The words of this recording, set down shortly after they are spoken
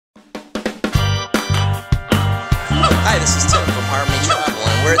Hi, this is Tim from Harmony Travel,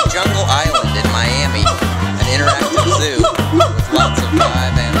 and we're at Jungle Island in Miami, an interactive zoo with lots of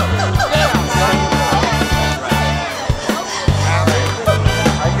live animals.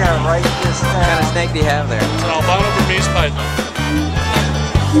 I gotta write this down. What kind of snake do you have there? It's an albino Burmese python.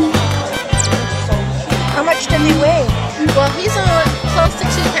 How much does he weigh? Well, he's close to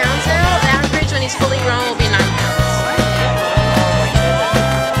 2 pounds now. Average when he's fully grown will be 9 pounds.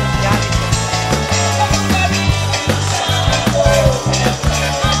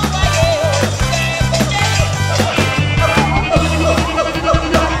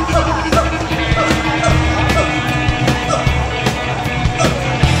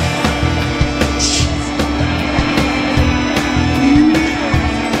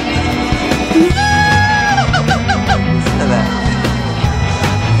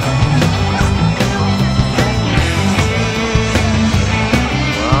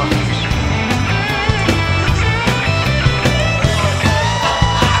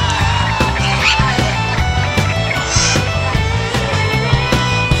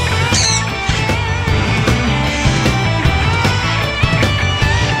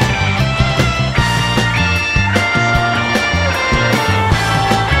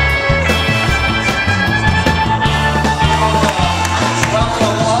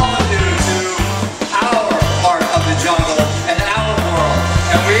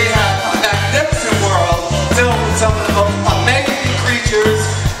 Some of the most amazing creatures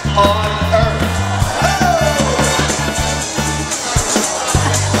on earth.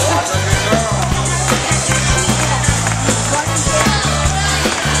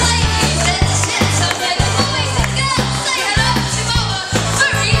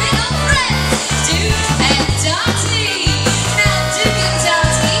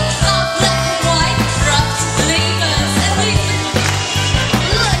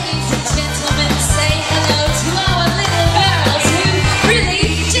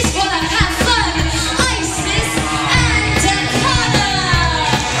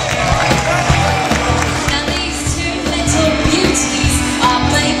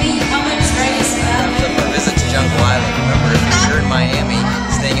 Miami,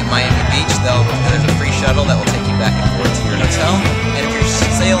 staying at Miami Beach, there's a free shuttle that will take you back and forth to your hotel. And